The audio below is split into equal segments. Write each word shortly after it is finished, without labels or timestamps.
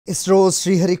ISRO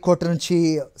Sriharikota నుంచి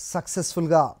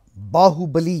సక్సెస్ఫుల్గా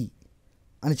బాహుబలి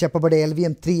అని చెప్పబడే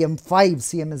LVM3 M5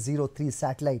 CMS-03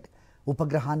 శాటిలైట్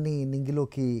ఉపగ్రహాన్ని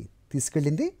నింగిలోకి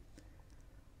తీసుకెళ్ళింది.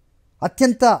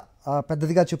 అత్యంత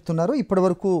పెద్దదిగా చెప్తున్నారు.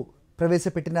 ఇప్పటివరకు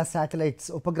ప్రవేశపెట్టిన శాటిలైట్స్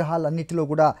ఉపగ్రహాలన్నిటిలో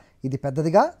కూడా ఇది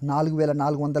పెద్దదిగా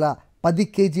 4410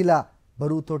 కేజీల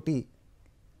బరువుతోటి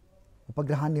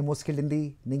ఉపగ్రహాన్ని మోసుకెళ్ళింది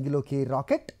నింగిలోకి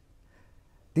రాకెట్.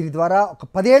 దీని ద్వారా ఒక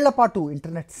 10 ఏళ్ల పాటు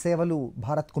ఇంటర్నెట్ సేవలు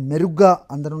భారత్కు మెరుగ్గా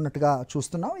అందనున్నట్టుగా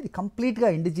చూస్తున్నాం. ఇది కంప్లీట్గా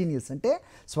ఇండిజీనియస్ అంటే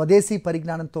స్వదేశీ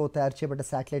పరిజ్ఞానంతో తయారు చేయబడ్డ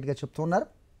శాటిలైట్గా చెప్తున్నారు.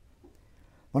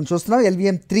 మనం చూస్తున్నాం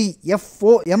LVM3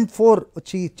 M4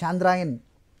 వచ్చి చాంద్రాయన్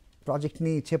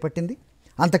ప్రాజెక్ట్ని చేపట్టింది.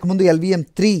 అంతకుముందు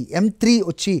LVM3 M3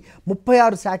 వచ్చి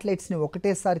 36 శాటిలైట్స్ని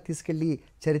ఒకటేసారి తీసుకెళ్లి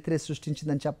చరిత్ర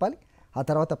సృష్టించిందని చెప్పాలి. ఆ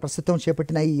తర్వాత ప్రస్తుతం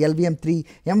చేపట్టిన ఈ LVM3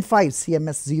 M5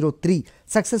 CMS-03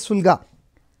 సక్సెస్ఫుల్గా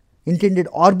ఇంటెండెడ్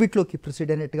ఆర్బిట్లోకి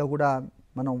ప్రొసీడ్ అయినట్టుగా కూడా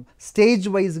మనం స్టేజ్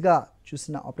వైజ్గా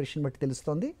చూసిన ఆపరేషన్ బట్టి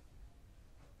తెలుస్తోంది.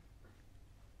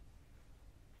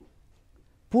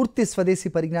 పూర్తి స్వదేశీ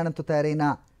పరిజ్ఞానంతో తయారైన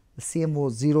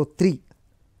CMO-03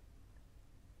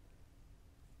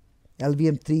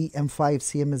 LVM3 M5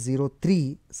 CMS-03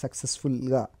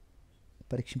 సక్సెస్ఫుల్గా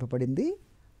పరీక్షింపబడింది.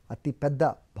 అతి పెద్ద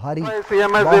భారీ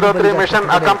CMS-03 machine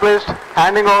accomplished,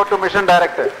 handing over to mission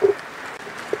director.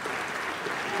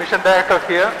 Mission director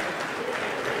here.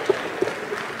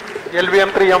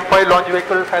 LVM3 M5 launch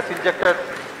vehicle has injected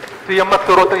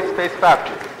CMS-03 spacecraft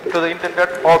to the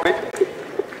intended orbit.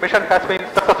 Mission has been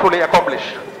successfully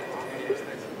accomplished.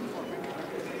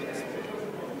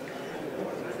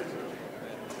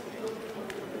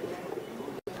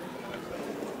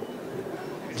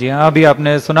 जी हाँ, अभी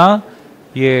आपने सुना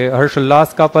ये हर्षोल्लास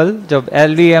का पल जब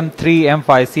LVM3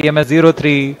 M5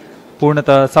 CMS-03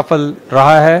 पूर्णतः सफल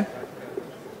रहा है.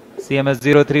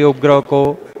 CMS-03 उपग्रह को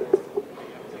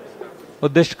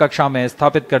उद्दिष्ट कक्षा में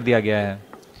स्थापित कर दिया गया है.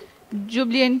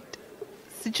 Jubilant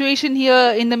situation here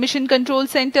in the Mission Control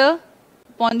Center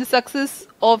upon the success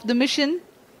of the mission.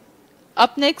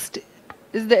 Up next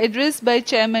is the address by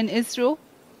Chairman ISRO,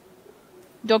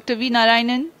 Dr. V.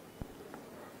 Narayanan.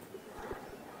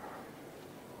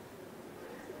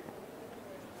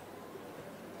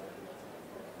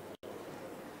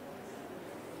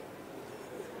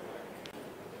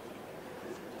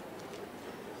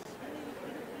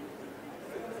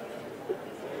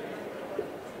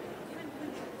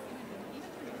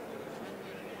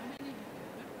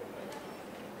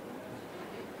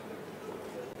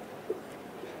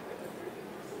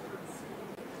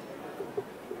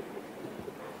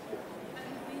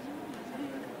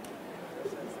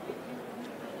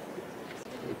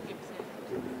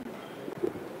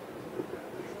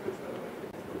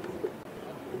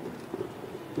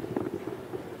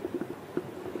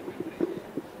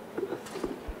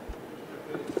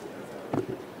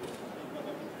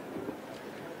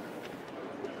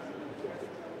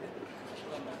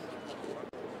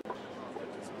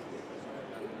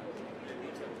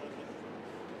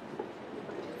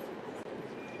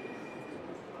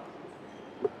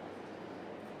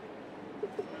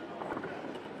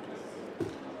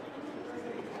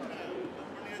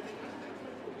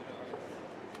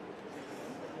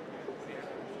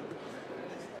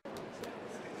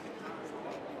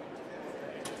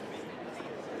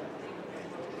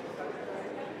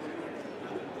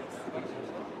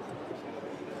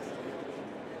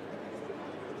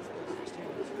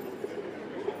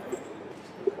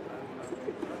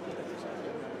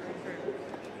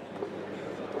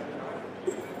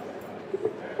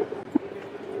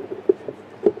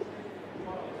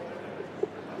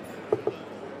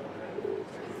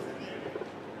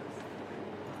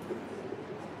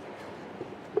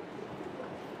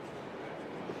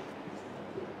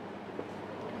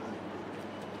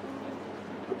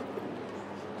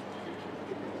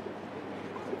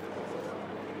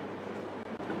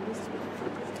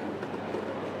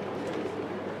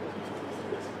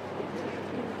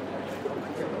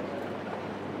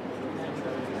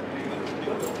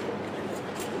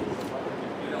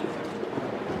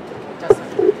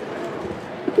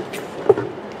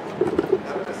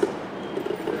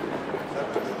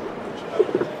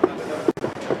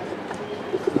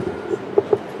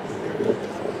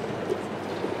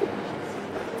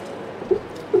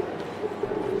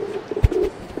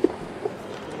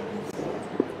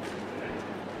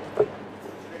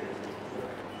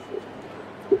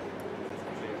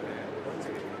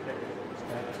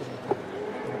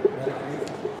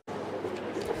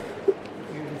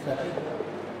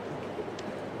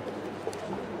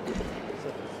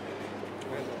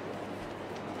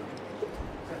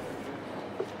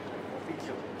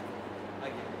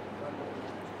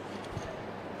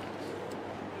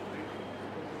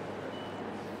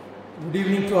 Good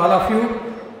evening to all of you.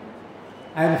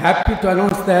 I am happy to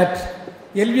announce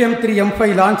that LVM3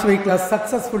 M5 launch vehicle has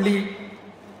successfully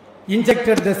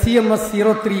injected the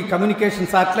CMS-03 communication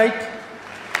satellite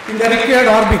in the required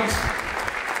orbit.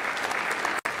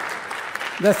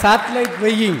 The satellite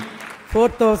weighing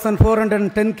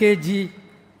 4,410 kg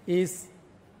is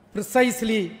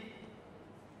precisely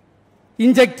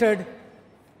injected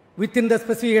within the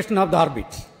specification of the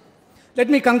orbit. Let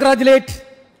me congratulate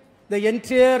the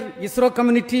entire ISRO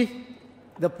community,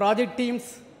 the project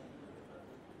teams,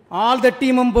 all the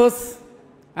team members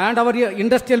and our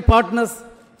industrial partners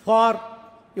for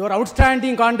your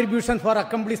outstanding contribution for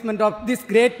accomplishment of this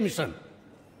great mission.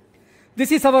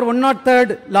 This is our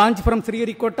 103rd launch from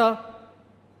Sriharikota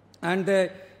and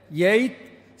the 8th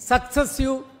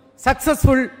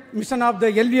successful mission of the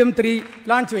LVM3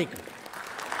 launch vehicle.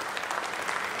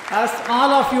 As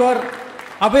all of you are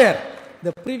aware,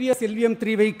 the previous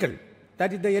LVM3 vehicle,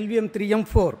 that is the LVM3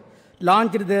 M4,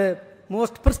 launched the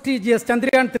most prestigious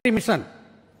Chandrayaan-3 mission.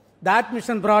 That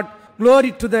mission brought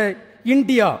glory to the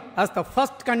India as the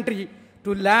first country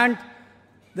to land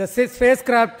the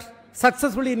spacecraft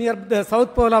successfully near the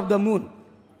south pole of the moon.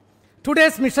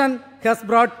 Today's mission has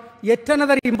brought yet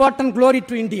another important glory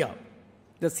to India.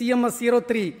 The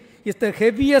CMS-03 is the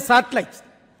heaviest satellite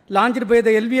launched by the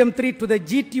LVM3 to the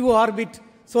GTO orbit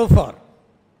so far.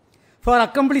 For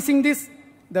accomplishing this,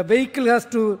 the vehicle has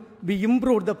to be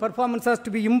improved, the performance has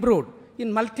to be improved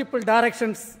in multiple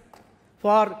directions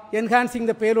for enhancing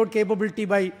the payload capability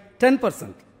by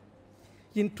 10%.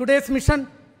 In today's mission,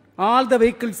 all the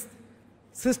vehicles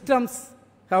systems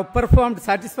have performed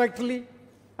satisfactorily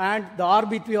and the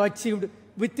orbit we have achieved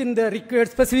within the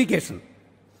required specification.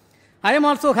 I am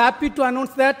also happy to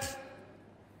announce that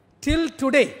till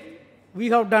today,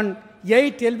 we have done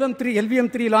 8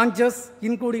 LVM3 launches,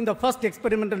 including the first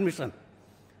experimental mission.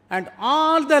 And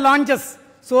all the launches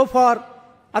so far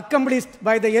accomplished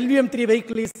by the LVM3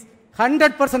 vehicle is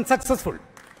 100% successful.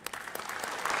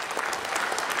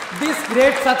 This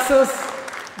great success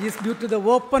is due to the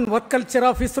open work culture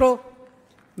of ISRO,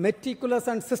 meticulous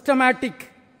and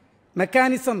systematic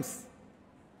mechanisms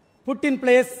put in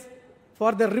place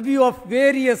for the review of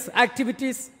various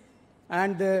activities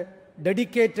and the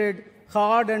dedicated,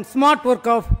 hard and smart work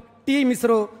of Team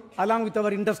ISRO along with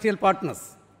our industrial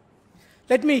partners.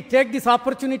 Let me take this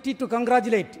opportunity to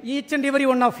congratulate each and every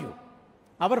one of you,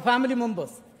 our family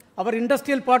members, our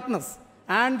industrial partners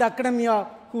and the academia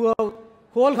who have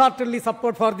wholeheartedly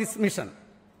support for this mission.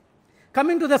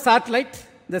 Coming to the satellite,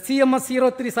 the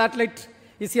CMS-03 satellite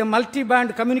is a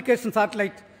multi-band communication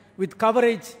satellite with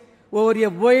coverage over a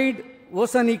wide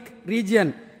oceanic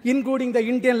region, including the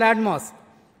Indian landmass,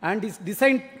 and is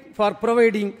designed for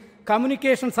providing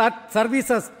communication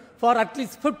services for at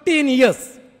least 15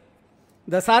 years.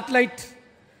 The satellite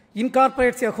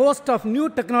incorporates a host of new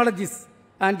technologies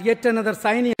and yet another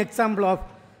shining example of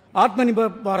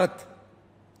Atmanirbhar Bharat.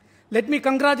 Let me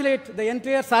congratulate the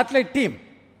entire satellite team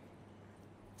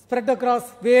spread across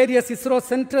various ISRO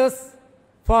centers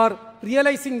for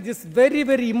realizing this very,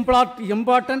 very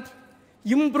important,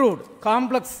 improved,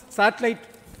 complex satellite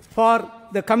for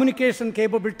the communication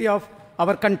capability of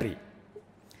our country.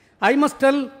 I must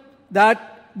tell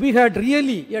that we had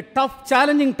really a tough,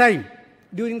 challenging time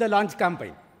during the launch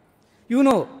campaign. You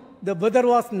know, the weather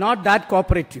was not that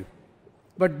cooperative.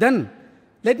 But then,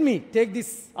 let me take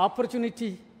this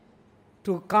opportunity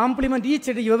to compliment each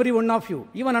and every one of you.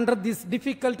 Even under this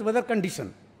difficult weather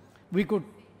condition, we could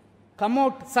come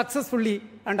out successfully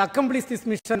and accomplish this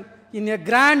mission in a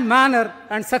grand manner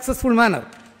and successful manner.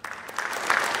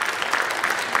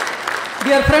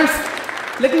 Dear friends,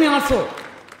 let me also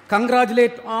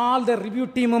congratulate all the review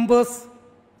team members,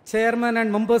 chairmen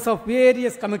and members of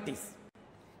various committees,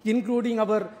 including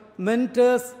our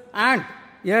mentors and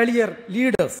earlier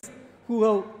leaders who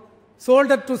have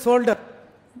shoulder to shoulder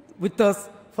with us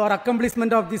for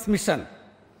accomplishment of this mission.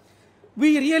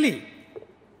 We really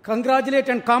congratulate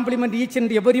and compliment each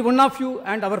and every one of you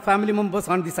and our family members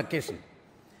on this occasion.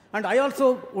 And I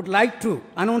also would like to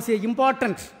announce an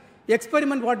important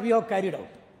experiment what we have carried out.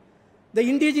 The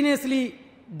indigenously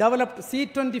developed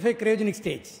C-25 cryogenic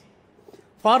stage.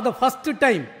 For the first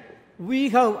time, we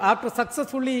have, after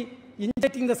successfully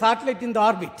injecting the satellite in the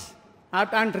orbit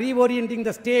and reorienting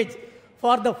the stage,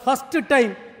 for the first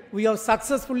time, we have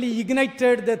successfully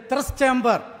ignited the thrust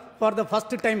chamber. For the first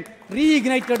time,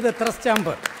 reignited the thrust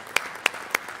chamber.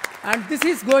 And this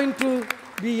is going to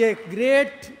be a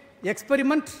great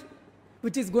experiment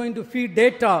which is going to feed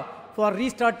data for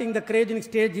restarting the cryogenic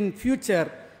stage in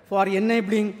future, for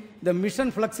enabling the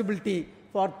mission flexibility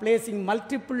for placing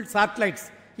multiple satellites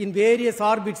in various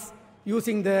orbits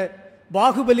using the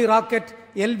Bahubali rocket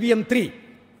LVM3.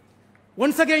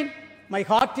 Once again, my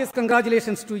heartiest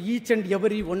congratulations to each and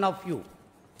every one of you.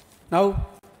 Now,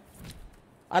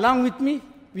 along with me,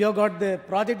 we have got the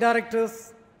project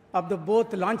directors of the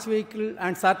both launch vehicle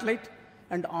and satellite,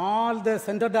 and all the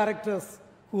center directors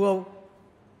who have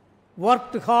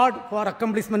worked hard for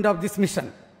accomplishment of this mission.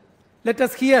 Let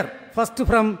us hear first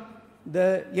from the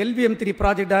LVM3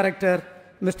 project director,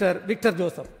 Mr. Victor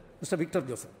Joseph. Mr. Victor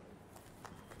Joseph.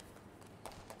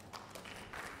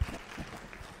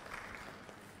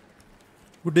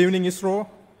 Good evening, ISRO.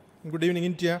 Good evening,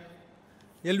 India.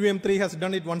 LVM3 has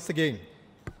done it once again.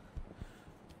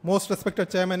 Most respected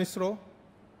Chairman ISRO,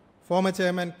 former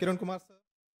Chairman Kiran Kumar sir.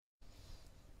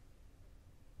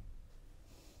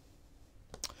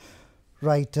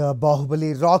 Right Baahubali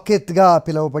రాకెట్గా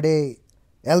పిలువబడే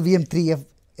LVM3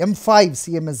 M5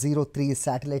 CMS-03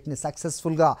 శాటిలైట్ని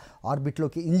సక్సెస్ఫుల్గా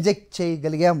ఆర్బిట్లోకి inject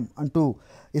చేయగలిగాం అంటూ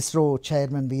ISRO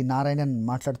chairman వి నారాయణన్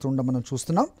మాట్లాడుతుండడం మనం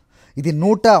చూస్తున్నాం. ఇది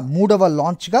 103వ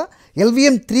లాంచ్గా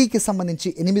LVM3కి సంబంధించి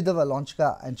 8వ లాంచ్గా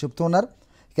ఆయన చెబుతున్నారు.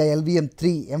 ఇక LVM3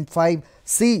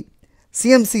 M5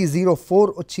 CMC-04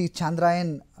 వచ్చి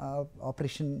చాంద్రాయన్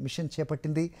ఆపరేషన్ మిషన్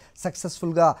చేపట్టింది.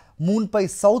 సక్సెస్ఫుల్గా మూన్పై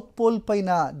సౌత్ పోల్ పైన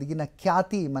దిగిన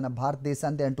ఖ్యాతి మన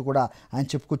భారతదేశాందే అంటూ కూడా ఆయన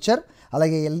చెప్పుకొచ్చారు.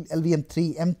 అలాగే LVM3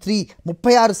 M3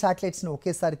 36 శాటిలైట్స్ని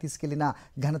ఒకేసారి తీసుకెళ్లిన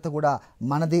ఘనత కూడా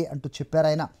మనదే అంటూ చెప్పారు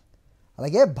ఆయన.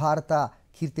 అలాగే భారత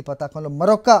కీర్తి పతాకంలో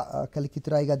మరొక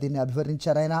కలికితురాయిగా దీన్ని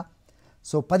అభివర్ణించారు ఆయన.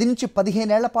 సో 10 నుంచి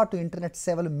 15 ఏళ్ల పాటు ఇంటర్నెట్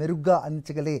సేవలు మెరుగ్గా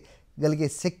అందించగలిగే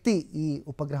శక్తి ఈ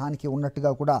ఉపగ్రహానికి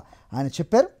ఉన్నట్టుగా కూడా ఆయన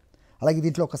చెప్పారు. అలాగే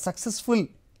దీంట్లో ఒక సక్సెస్ఫుల్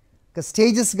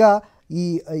స్టేజెస్గా ఈ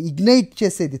ఇగ్నైట్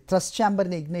చేసేది థ్రస్ట్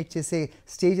ఛాంబర్ని ఇగ్నైట్ చేసే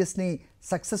స్టేజెస్ని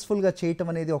సక్సెస్ఫుల్గా చేయటం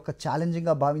అనేది ఒక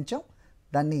ఛాలెంజింగ్గా భావించాం.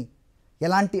 దాన్ని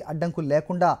ఎలాంటి అడ్డంకులు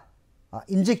లేకుండా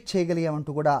ఇంజెక్ట్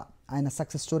చేయగలిగామంటూ కూడా ఆయన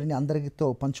సక్సెస్ స్టోరీని అందరితో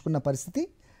పంచుకున్న పరిస్థితి.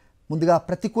 ముందుగా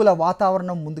ప్రతికూల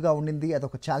వాతావరణం ముందుగా ఉండింది,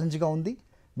 అదొక ఛాలెంజ్గా ఉంది.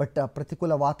 బట్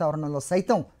ప్రతికూల వాతావరణంలో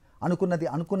సైతం అనుకున్నది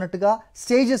అనుకున్నట్టుగా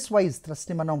స్టేజెస్ వైజ్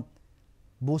థ్రస్ట్ని మనం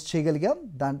బూస్ట్ చేయగలిగాం.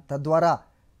 తద్వారా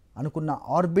అనుకున్న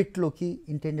ఆర్బిట్లోకి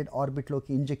ఇంటెండెడ్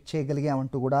ఆర్బిట్లోకి ఇంజెక్ట్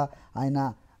చేయగలిగామంటూ కూడా ఆయన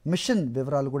మిషన్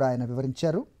వివరాలు కూడా ఆయన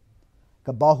వివరించారు.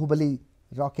 ఇక బాహుబలి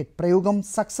రాకెట్ ప్రయోగం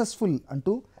సక్సెస్ఫుల్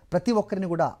అంటూ ప్రతి ఒక్కరిని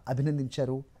కూడా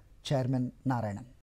అభినందించారు చైర్మన్ నారాయణన్.